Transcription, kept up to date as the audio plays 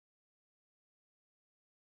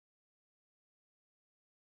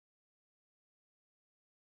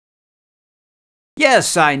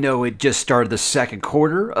Yes, I know it just started the second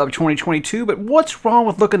quarter of 2022, but what's wrong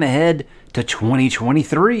with looking ahead to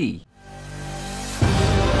 2023?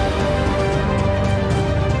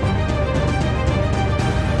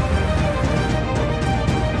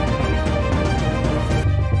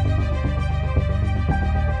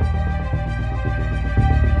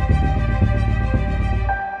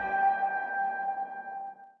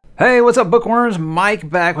 Hey, what's up, bookworms? Mike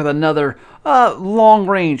back with another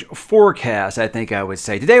long-range forecast, I think I would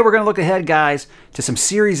say. Today we're going to look ahead, guys, to some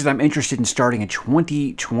series that I'm interested in starting in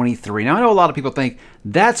 2023. Now, I know a lot of people think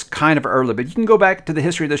that's kind of early, but you can go back to the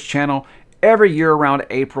history of this channel. Every year around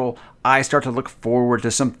April, I start to look forward to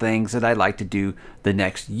some things that I'd like to do the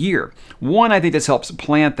next year. One, I think this helps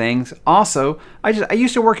plan things. Also, I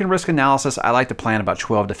used to work in risk analysis. I like to plan about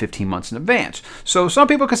 12 to 15 months in advance. So some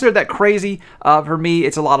people consider that crazy. For me,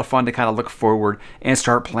 it's a lot of fun to kind of look forward and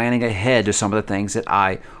start planning ahead to some of the things that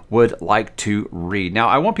I would like to read. Now,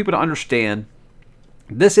 I want people to understand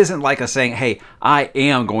this isn't like us saying, hey, I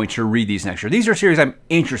am going to read these next year. These are series I'm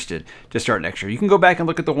interested to start next year. You can go back and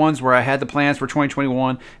look at the ones where I had the plans for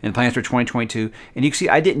 2021 and plans for 2022. And you can see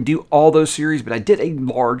I didn't do all those series, but I did a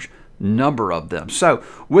large number of them. So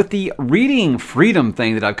with the reading freedom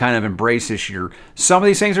thing that I've kind of embraced this year, some of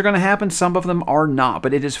these things are going to happen, some of them are not.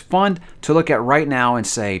 But it is fun to look at right now and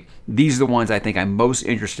say, these are the ones I think I'm most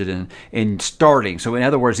interested in starting. So in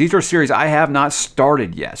other words, these are series I have not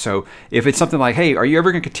started yet. So if it's something like, hey, are you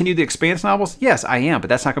ever going to continue the Expanse novels? Yes, I am, but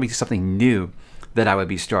that's not going to be something new that I would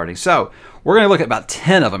be starting. So we're going to look at about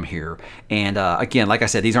 10 of them here. And again, like I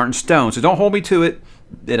said, these aren't in stone, so don't hold me to it.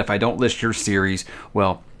 And if I don't list your series,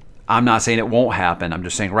 well, I'm not saying it won't happen. I'm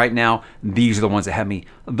just saying right now, these are the ones that have me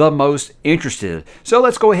the most interested. So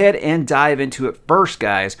let's go ahead and dive into it. First,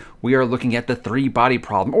 guys, we are looking at The Three-Body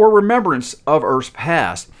Problem, or Remembrance of Earth's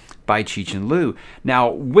Past by Cheech and Liu.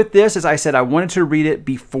 Now, with this, as I said, I wanted to read it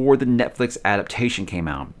before the Netflix adaptation came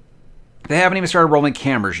out. They haven't even started rolling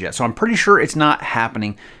cameras yet, so I'm pretty sure it's not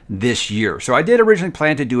happening this year. So I did originally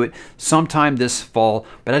plan to do it sometime this fall,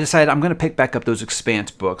 but I decided I'm going to pick back up those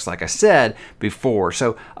Expanse books, like I said before.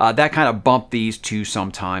 So that kind of bumped these to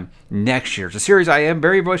sometime next year. It's a series I am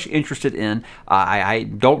very much interested in. I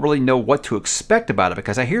don't really know what to expect about it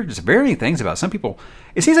because I hear just varying things about it. Some people,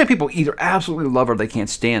 it seems like people either absolutely love it or they can't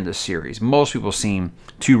stand this series. Most people seem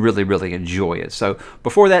to really, really enjoy it. So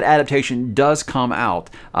before that adaptation does come out,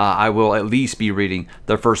 I will at least be reading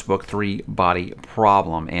the first book, Three-Body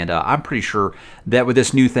Problem. And I'm pretty sure that with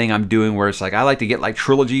this new thing I'm doing where it's like I like to get like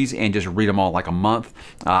trilogies and just read them all like a month,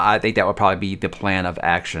 I think that would probably be the plan of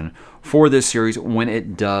action for this series when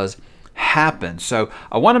it does happen. So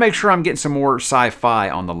I want to make sure I'm getting some more sci-fi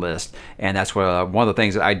on the list, and that's what one of the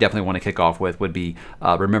things that I definitely want to kick off with would be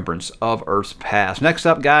Remembrance of Earth's Past. Next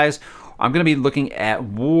up, guys, I'm going to be looking at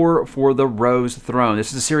War for the Rose Throne.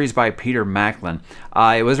 This is a series by Peter Macklin.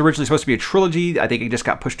 It was originally supposed to be a trilogy. I think it just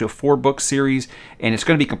got pushed to a 4-book series, and it's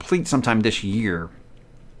going to be complete sometime this year.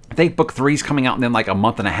 I think book 3 is coming out, and then like a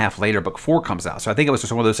month and a half later, book 4 comes out. So I think it was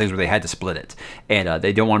just one of those things where they had to split it, and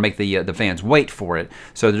they don't want to make the fans wait for it.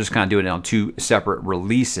 So they're just kind of doing it on 2 separate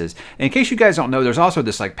releases. And in case you guys don't know, there's also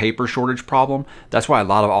this like paper shortage problem. That's why a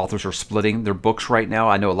lot of authors are splitting their books right now.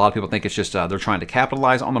 I know a lot of people think it's just they're trying to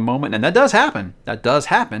capitalize on the moment, and that does happen. That does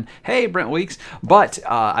happen. Hey, Brent Weeks. But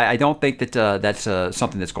I don't think that that's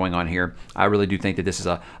something that's going on here. I really do think that this is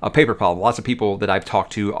a paper problem. Lots of people that I've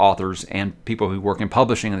talked to, authors and people who work in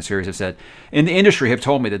publishing in the series, have said in the industry have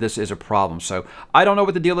told me that this is a problem. So I don't know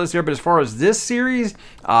what the deal is there, but as far as this series,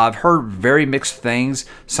 I've heard very mixed things.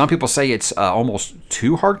 Some people say it's almost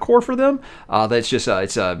too hardcore for them. That it's just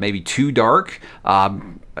it's maybe too dark.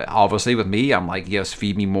 Obviously with me, I'm like, yes,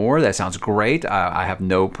 feed me more. That sounds great. I have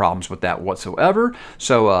no problems with that whatsoever.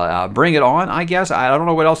 So bring it on, I guess. I don't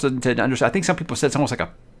know what else to understand. I think some people said it's almost like a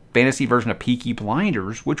fantasy version of Peaky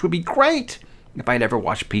Blinders, which would be great if I'd ever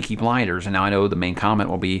watched Peaky Blinders. And now I know the main comment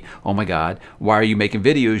will be, oh my God, why are you making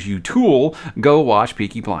videos, you tool? Go watch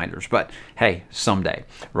Peaky Blinders. But hey, someday,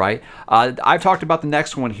 right? I've talked about the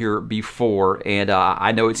next one here before, and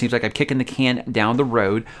I know it seems like I'm kicking the can down the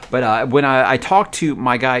road, but when I talked to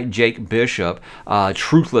my guy Jake Bishop,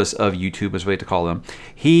 Truthless of YouTube is what I like to call him,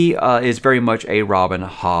 he is very much a Robin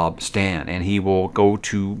Hobb stan, and he will go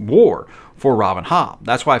to war for Robin Hobb.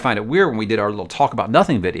 That's why I find it weird when we did our little Talk About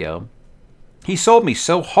Nothing video. He sold me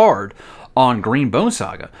so hard on Green Bone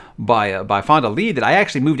Saga by Fonda Lee that I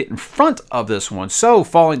actually moved it in front of this one. So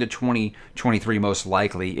falling to 2023 most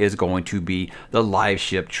likely is going to be the Live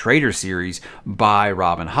Ship Trader series by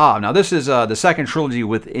Robin Hobb. Now this is the second trilogy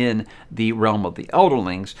within the realm of the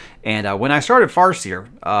Elderlings, and when I started Farseer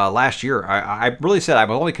last year, I really said I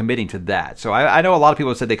was only committing to that. So I know a lot of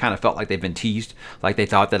people said they kind of felt like they've been teased, like they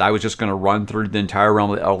thought that I was just going to run through the entire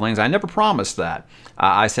realm of the Elderlings. I never promised that.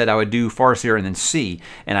 I said I would do Farseer and then C,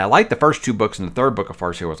 and I liked the first two books, and the third book of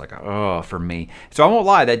Farseer was like, oh, for me. So I won't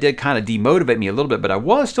lie, that did kind of demotivate me a little bit, but I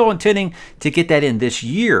was still intending to get that in this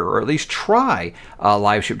year, or at least try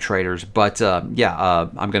Live Ship Traders. But yeah,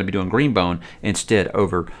 I'm going to be doing Greenbone instead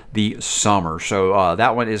over the summer. So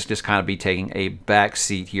that one is just kind of be taking a back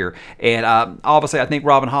seat here. And obviously, I think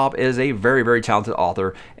Robin Hobb is a very, very talented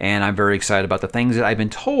author, and I'm very excited about the things that I've been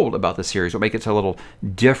told about the series. Will make it a little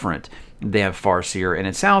different than Farseer, and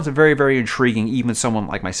it sounds very, very intriguing. Even someone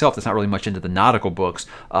like myself that's not really much into the nautical books,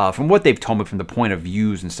 from what they've told me from the point of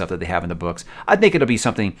views and stuff that they have in the books, I think it'll be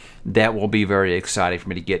something that will be very exciting for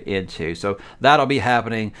me to get into. So that'll be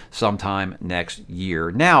happening sometime next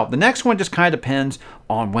year. Now, the next one just kind of depends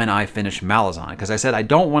on when I finish Malazan, because I said I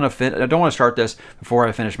don't want to start this before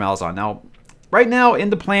I finish Malazan. Now, right now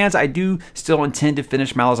in the plans, I do still intend to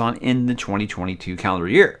finish Malazan in the 2022 calendar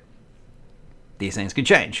year. These things can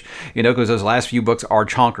change, you know, because those last few books are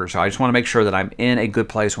chonkers. So I just want to make sure that I'm in a good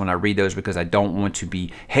place when I read those, because I don't want to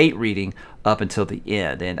be hate reading up until the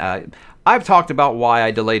end. And I've talked about why I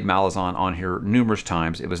delayed Malazan on here numerous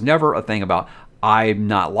times. It was never a thing about I'm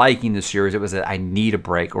not liking the series. It was that I need a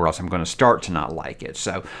break or else I'm going to start to not like it.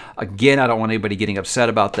 So again, I don't want anybody getting upset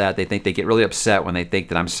about that. They get really upset when they think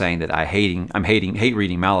that I'm saying that I'm hate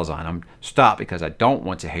reading Malazan. I'm stop, because I don't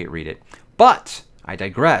want to hate read it. But I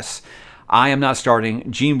digress. I am not starting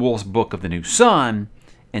Gene Wolfe's Book of the New Sun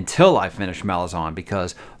until I finish Malazan,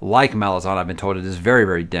 because like Malazan, I've been told it is very,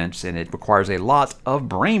 very dense, and it requires a lot of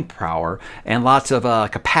brain power and lots of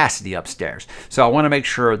capacity upstairs. So I want to make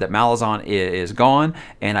sure that Malazan is gone,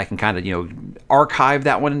 and I can kind of, you know, archive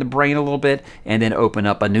that one in the brain a little bit, and then open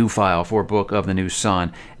up a new file for Book of the New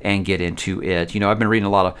Sun and get into it. You know, I've been reading a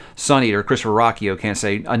lot of Sun Eater. Christopher Rocchio can't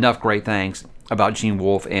say enough great things about Gene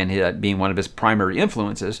Wolfe and being one of his primary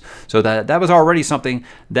influences. So that was already something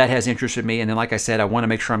that has interested me. And then, like I said, I want to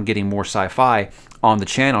make sure I'm getting more sci-fi on the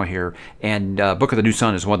channel here. And Book of the New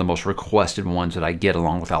Sun is one of the most requested ones that I get,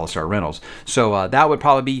 along with Alistair Reynolds. So that would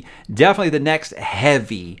probably be definitely the next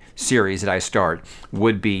heavy series that I start,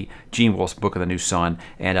 would be Gene Wolfe's Book of the New Sun.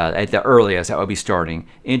 And at the earliest, that would be starting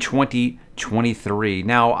in 2023.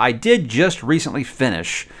 Now, I did just recently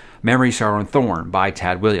finish Memory, Sorrow, and Thorn by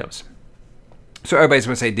Tad Williams. So everybody's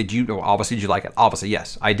going to say, did you like it? Obviously,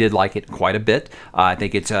 yes. I did like it quite a bit. I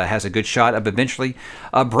think it has a good shot of eventually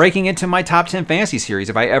breaking into my top 10 fantasy series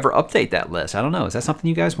if I ever update that list. I don't know. Is that something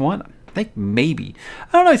you guys want? I think maybe.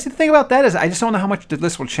 I don't know. See, the thing about that is I just don't know how much the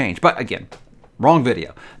list will change. But again, wrong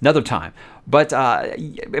video. Another time. But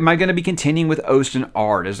am I going to be continuing with Osten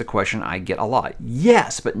Ard is the question I get a lot.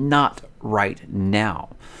 Yes, but not right now.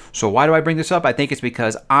 So why do I bring this up? I think it's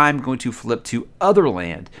because I'm going to flip to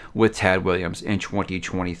Otherland with Tad Williams in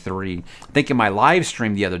 2023. I think in my live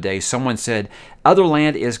stream the other day, someone said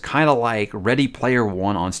Otherland is kind of like Ready Player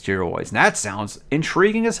One on steroids. And that sounds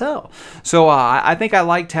intriguing as hell. So I think I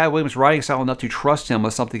like Tad Williams' writing style enough to trust him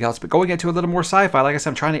with something else. But going into a little more sci-fi, like I said,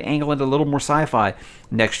 I'm trying to angle into a little more sci-fi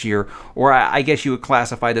next year. Or I guess you would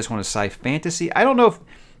classify this one as sci-fantasy. I don't know if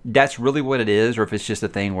that's really what it is, or if it's just a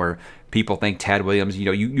thing where people think Tad Williams, you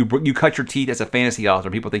know, you cut your teeth as a fantasy author.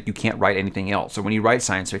 People think you can't write anything else. So when you write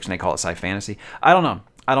science fiction, they call it sci-fantasy. I don't know.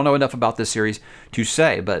 I don't know enough about this series to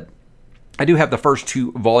say, but I do have the first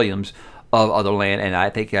 2 volumes of Otherland, and I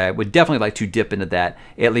think I would definitely like to dip into that,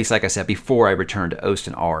 at least, like I said, before I return to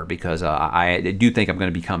Osten Ard, because I do think I'm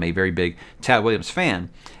going to become a very big Tad Williams fan,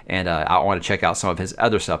 and I want to check out some of his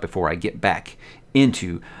other stuff before I get back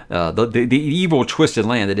into the evil, twisted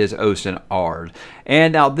land that is Osten Ard.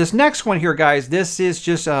 And now this next one here, guys, this is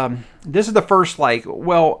just this is the first, like,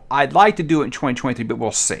 well, I'd like to do it in 2023, but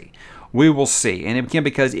we'll see. We will see. And again,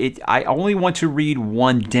 because I only want to read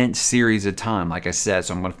one dense series at a time, like I said.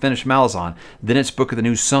 So I'm going to finish Malazan, then it's Book of the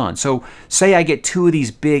New Sun. So say I get 2 of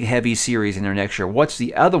these big, heavy series in there next year. What's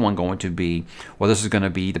the other one going to be? Well, this is going to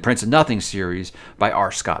be the Prince of Nothing series by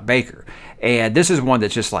R. Scott Baker. And this is one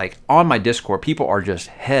that's just like, on my Discord, people are just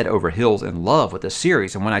head over heels in love with this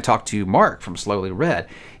series. And when I talked to Mark from Slowly Read,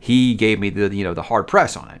 he gave me the the hard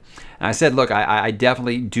press on it. And I said, look, I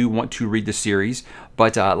definitely do want to read the series,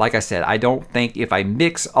 but like I said, I don't think if I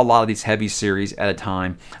mix a lot of these heavy series at a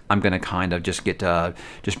time, I'm going to kind of just get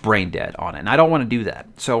just brain dead on it. And I don't want to do that.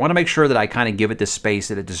 So I want to make sure that I kind of give it the space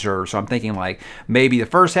that it deserves. So I'm thinking like maybe the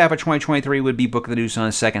first half of 2023 would be Book of the New Sun,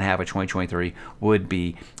 the second half of 2023 would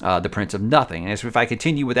be The Prince of Nothing. And if I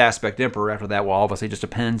continue with Aspect Emperor after that, well, obviously it just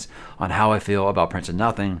depends on how I feel about Prince of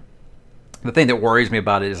Nothing. The thing that worries me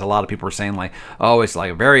about it is a lot of people are saying like, oh, it's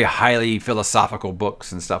like very highly philosophical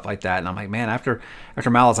books and stuff like that. And I'm like, man, after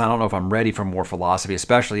Malazan, I don't know if I'm ready for more philosophy,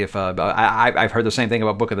 especially if I've heard the same thing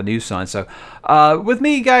about Book of the New Sun. So with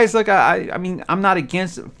me, guys, look, I mean, I'm not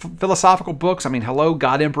against philosophical books. I mean, hello,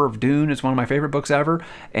 God Emperor of Dune is one of my favorite books ever.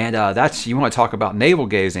 And that's, you want to talk about navel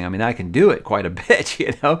gazing. I mean, I can do it quite a bit,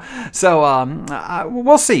 you know. So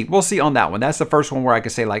we'll see. We'll see on that one. That's the first one where I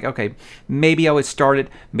could say like, okay, maybe I would start it,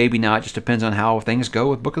 maybe not. Just depends on how things go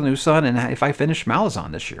with Book of the New Sun and if I finish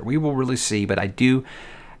Malazan this year. We will really see, but I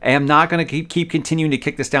am not going to keep continuing to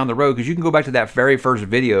kick this down the road, because you can go back to that very first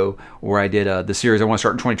video where I did the series I want to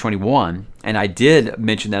start in 2021, and I did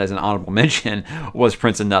mention that as an honorable mention was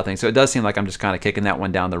Prince of Nothing. So it does seem like I'm just kind of kicking that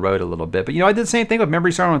one down the road a little bit. But, you know, I did the same thing with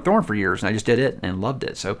Memory, Sorrow, and Thorn for years, and I just did it and loved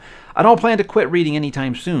it. So I don't plan to quit reading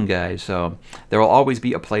anytime soon, guys. So there will always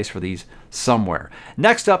be a place for these somewhere.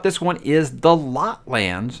 Next up, this one is The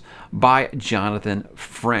Lotlands by Jonathan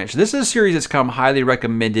French. This is a series that's come highly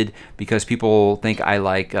recommended because people think I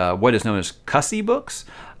like what is known as cussy books.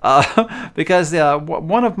 Because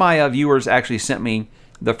one of my viewers actually sent me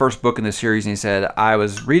the first book in the series, and he said, I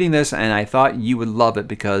was reading this and I thought you would love it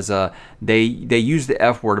because they use the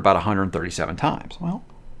F word about 137 times. Well,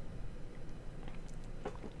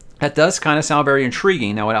 that does kind of sound very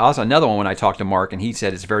intriguing. Now, also another one when I talked to Mark, and he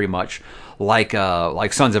said it's very much like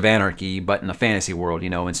Sons of Anarchy, but in the fantasy world.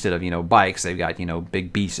 You know, instead of bikes, they've got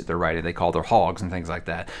big beasts that they're riding. They call their hogs and things like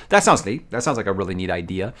that. That sounds neat. That sounds like a really neat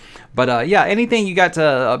idea. But yeah, anything you got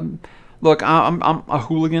to. Look, I'm a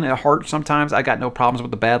hooligan at heart sometimes. I got no problems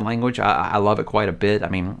with the bad language. I love it quite a bit. I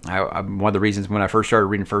mean, one of the reasons when I first started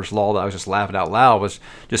reading First Law that I was just laughing out loud was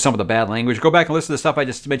just some of the bad language. Go back and listen to the stuff I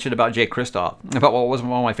just mentioned about Jay Kristoff. About what was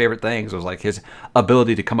one of my favorite things was like his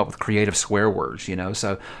ability to come up with creative swear words,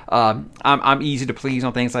 So I'm easy to please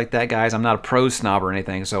on things like that, guys. I'm not a prose snob or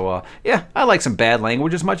anything. So yeah, I like some bad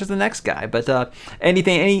language as much as the next guy. But any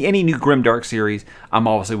new Grimdark series, I'm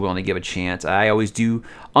obviously willing to give a chance. I always do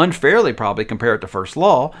unfairly probably compare it to First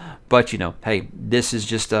Law, but hey, this is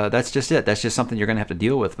just that's just it. That's just something you're gonna have to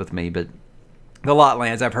deal with me. But The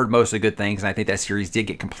Lotlands, I've heard mostly good things, and I think that series did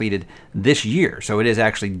get completed this year, so it is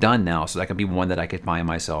actually done now. So that could be one that I could find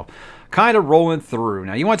myself kind of rolling through.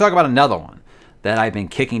 Now, you want to talk about another one that I've been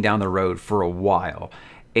kicking down the road for a while.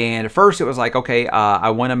 And at first it was like, okay, I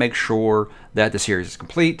want to make sure that the series is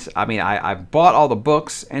complete. I mean, I've bought all the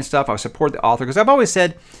books and stuff. I support the author, because I've always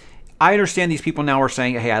said, I understand these people now are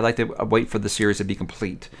saying, hey, I'd like to wait for the series to be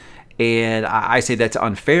complete. And I say that's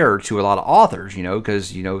unfair to a lot of authors,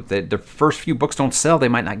 because, the first few books don't sell. They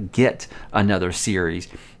might not get another series.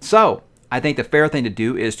 So I think the fair thing to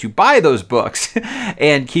do is to buy those books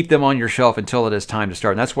and keep them on your shelf until it is time to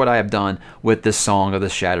start. And that's what I have done with this Song of the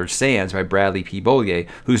Shattered Sands by Bradley P. Bollier,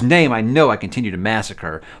 whose name I know I continue to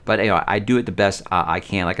massacre, but I do it the best I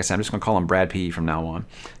can. Like I said, I'm just going to call him Brad P. from now on.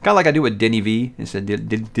 Kind of like I do with Denny V. Instead of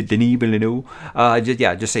Denis Villeneuve.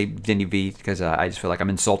 Just say Denny V, because I just feel like I'm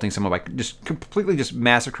insulting someone by just completely just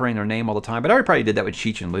massacring their name all the time. But I already probably did that with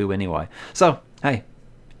Cheech and Lou anyway. So, hey,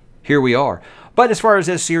 here we are. But as far as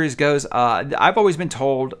this series goes, I've always been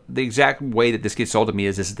told the exact way that this gets sold to me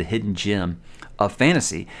is this is the hidden gem of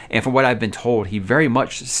fantasy. And from what I've been told, he very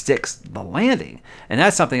much sticks the landing. And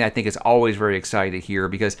that's something I think is always very exciting to hear,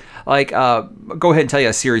 because, like, go ahead and tell you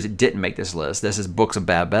a series that didn't make this list. This is Books of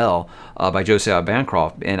Babel by Josiah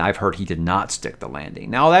Bancroft, and I've heard he did not stick the landing.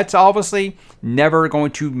 Now, that's obviously never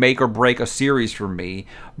going to make or break a series for me,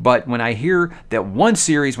 but when I hear that one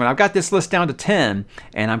series, when I've got this list down to 10,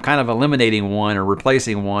 and I'm kind of eliminating one or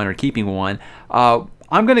replacing one or keeping one,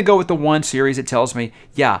 I'm going to go with the one series that tells me,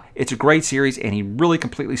 yeah, it's a great series, and he really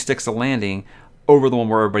completely sticks the landing over the one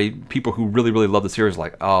where people who really, really love the series are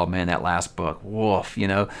like, oh man, that last book, woof,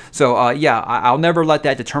 So yeah, I'll never let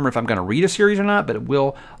that determine if I'm going to read a series or not, but it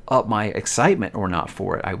will up my excitement or not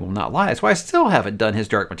for it. I will not lie. That's why I still haven't done his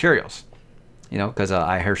Dark Materials, because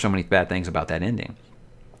I hear so many bad things about that ending.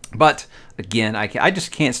 But again, I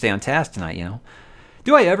just can't stay on task tonight,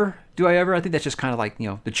 Do I ever? I think that's just kind of like,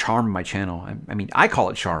 the charm of my channel. I mean, I call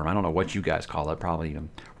it charm. I don't know what you guys call it. Probably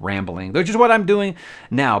rambling, which is what I'm doing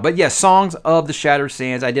now. But yes, Songs of the Shattered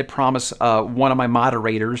Sands. I did promise one of my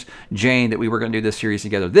moderators, Jane, that we were going to do this series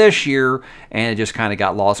together this year, and it just kind of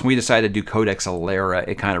got lost. When we decided to do Codex Alera,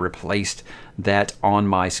 it kind of replaced that on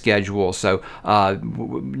my schedule. So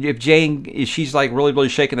if Jane, if she's like really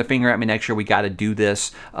shaking the finger at me next year, we got to do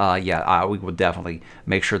this. We will definitely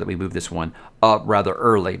make sure that we move this one up rather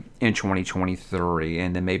early in 2023,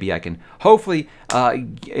 and then maybe I can hopefully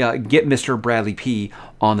get Mr. Bradley P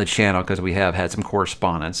on the channel, because we have had some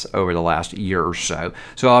correspondence over the last year or so.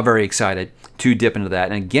 So I'm very excited to dip into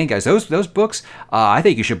that. And again, guys, those books, I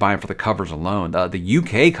think you should buy them for the covers alone. The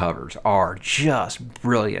UK covers are just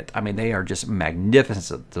brilliant. I mean, they are just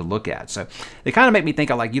magnificent to look at. So they kind of make me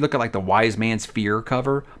think of, like, you look at like the Wise Man's Fear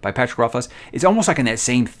cover by Patrick Rothfuss. It's almost like in that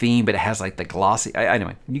same theme, but it has like the glossy.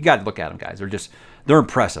 Anyway, you got to look at them, guys. They're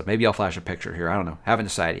impressive. Maybe I'll flash a picture here. I don't know. Haven't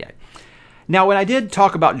decided yet. Now, when I did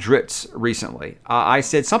talk about Dritz recently, I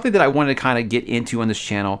said something that I wanted to kind of get into on this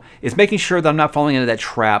channel is making sure that I'm not falling into that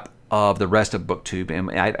trap of the rest of BookTube.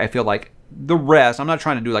 And I feel like the rest, I'm not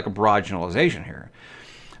trying to do like a broad generalization here,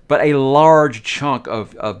 but a large chunk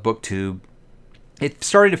of BookTube, it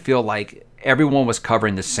started to feel like everyone was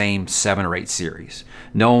covering the same 7 or 8 series.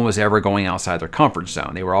 No one was ever going outside their comfort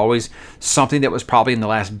zone. They were always something that was probably in the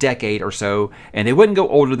last decade or so, and they wouldn't go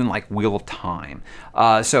older than like Wheel of Time.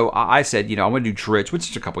 So I said, I want to do Dritz, which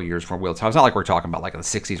is a couple years from Wheel of Time. It's not like we're talking about like the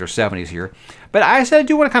 60s or 70s here. But I said I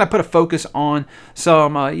do want to kind of put a focus on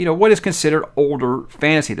some, what is considered older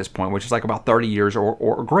fantasy at this point, which is like about 30 years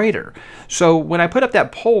or greater. So when I put up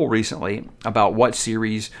that poll recently about what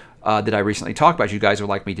series that I recently talked about you guys would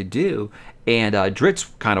like me to do, and Dritz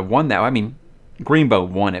kind of won that. I mean, Greenbow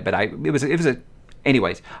won it, but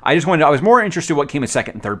anyways, I was more interested in what came in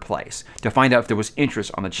second and third place to find out if there was interest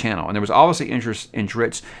on the channel. And there was obviously interest in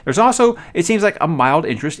Dritz. There's also, it seems like, a mild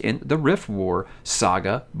interest in the Rift War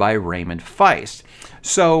saga by Raymond Feist.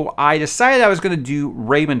 So I decided I was going to do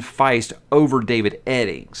Raymond Feist over David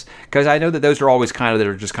Eddings, because I know that those are always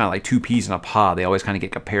just kind of like two peas in a pod. They always kind of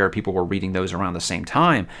get compared. People were reading those around the same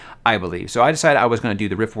time, I believe. So I decided I was going to do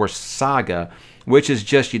the Rift War saga, which is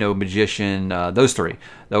just, Magician, those three.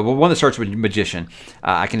 The one that starts with Magician,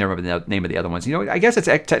 I can never remember the name of the other ones. I guess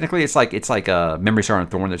technically it's like Memory, Sorrow, and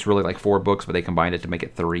Thorn. That's really like 4 books, but they combined it to make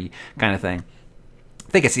it 3 kind of thing. I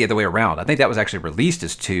think it's the other way around. I think that was actually released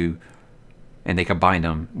as 2, and they combined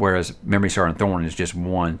them, whereas Memory, Sorrow, and Thorn is just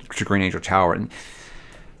 1, Green Angel Tower. And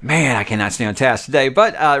man, I cannot stay on task today.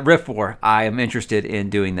 But Rift War, I am interested in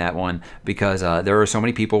doing that one because there are so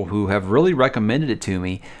many people who have really recommended it to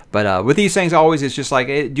me. But with these things, always it's just like,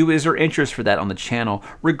 is there interest for that on the channel?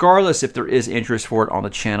 Regardless if there is interest for it on the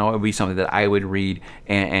channel, it would be something that I would read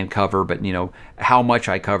and cover. But how much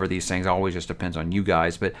I cover these things always just depends on you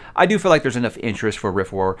guys. But I do feel like there's enough interest for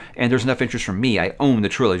Rift War, and there's enough interest from me. I own the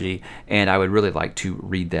trilogy, and I would really like to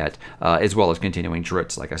read that, as well as continuing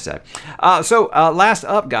Dritz, like I said. So last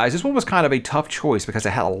up, guys, this one was kind of a tough choice because I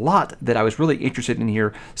had a lot that I was really interested in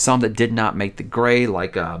here. Some that did not make the grade,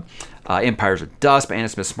 like Empires of Dust by Anna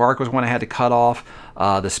Smith-Smark was one I had to cut off.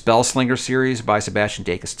 The Spellslinger series by Sebastian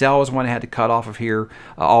de Castell was one I had to cut off of here.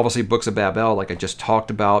 Obviously, Books of Babel, like I just talked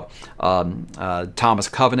about. Thomas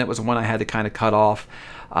Covenant was one I had to kind of cut off.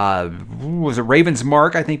 Was it Raven's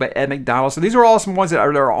Mark, I think, by Ed McDonald. So these are all some ones that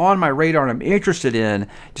are on my radar and I'm interested in.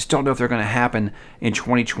 Just don't know if they're going to happen in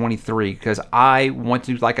 2023 because I want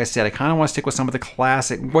to, like I said, I kind of want to stick with some of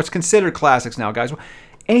the what's considered classics now, guys.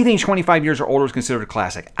 Anything 25 years or older is considered a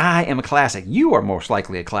classic. I am a classic. You are most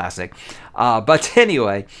likely a classic. But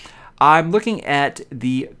anyway, I'm looking at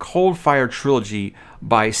the Cold Fire trilogy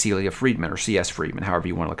by Celia Friedman, or C.S. Friedman, however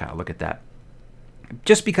you want to kind of look at that.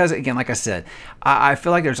 Just because, again, like I said, I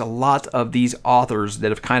feel like there's a lot of these authors that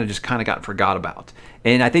have kind of gotten forgot about.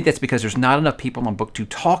 And I think that's because there's not enough people on BookTube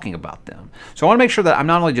talking about them. So I want to make sure that I'm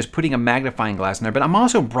not only just putting a magnifying glass in there, but I'm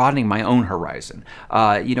also broadening my own horizon.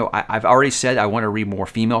 I've already said I want to read more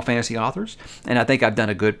female fantasy authors, and I think I've done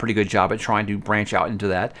a pretty good job at trying to branch out into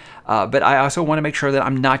that. But I also want to make sure that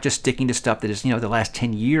I'm not just sticking to stuff that is, the last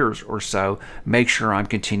 10 years or so. Make sure I'm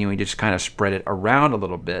continuing to just kind of spread it around a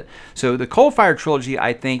little bit. So the Cold Fire trilogy,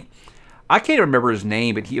 I think, I can't remember his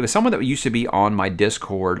name, but he was someone that used to be on my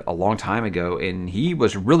Discord a long time ago, and he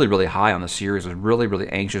was really, really high on the series, was really, really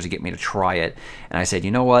anxious to get me to try it. And I said,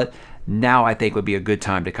 you know what? Now I think would be a good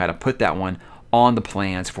time to kind of put that one on the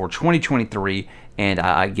plans for 2023, and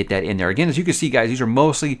I get that in there. Again, as you can see, guys, these are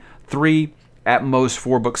mostly 3, at most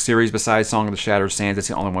 4-book series besides Song of the Shattered Sands. That's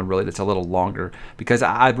the only one really that's a little longer because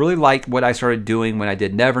I really liked what I started doing when I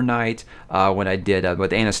did Nevernight, when I did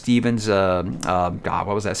with Anna Stevens, God,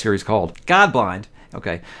 what was that series called? Godblind.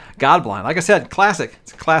 Okay, Godblind. Like I said, classic.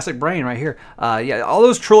 It's a classic brain right here. Yeah, all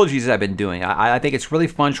those trilogies that I've been doing. I think it's really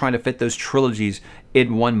fun trying to fit those trilogies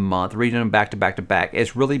in 1 month, reading them back to back to back.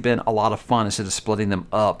 It's really been a lot of fun instead of splitting them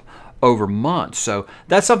up over months. So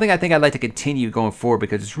that's something I think I'd like to continue going forward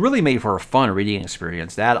because it's really made for a fun reading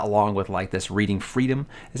experience. That along with like this reading freedom,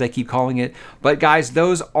 as I keep calling it. But guys,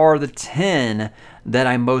 those are the 10 that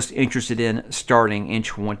I'm most interested in starting in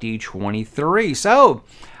 2023. So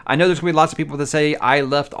I know there's going to be lots of people that say I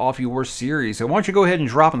left off your series. So why don't you go ahead and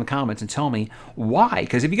drop in the comments and tell me why?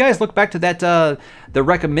 Because if you guys look back to that the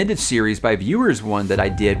recommended series by viewers one that I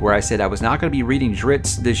did where I said I was not going to be reading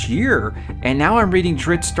Dritz this year, and now I'm reading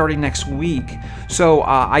Dritz starting next week. So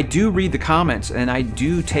I do read the comments and I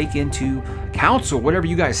do take into counsel whatever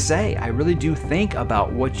you guys say. I really do think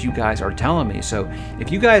about what you guys are telling me. So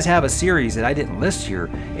if you guys have a series that I didn't list here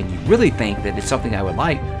and you really think that it's something I would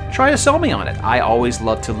like, try to sell me on it. I always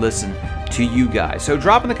love to listen to you guys. So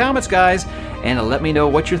drop in the comments, guys, and let me know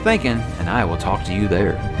what you're thinking, and I will talk to you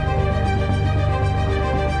there.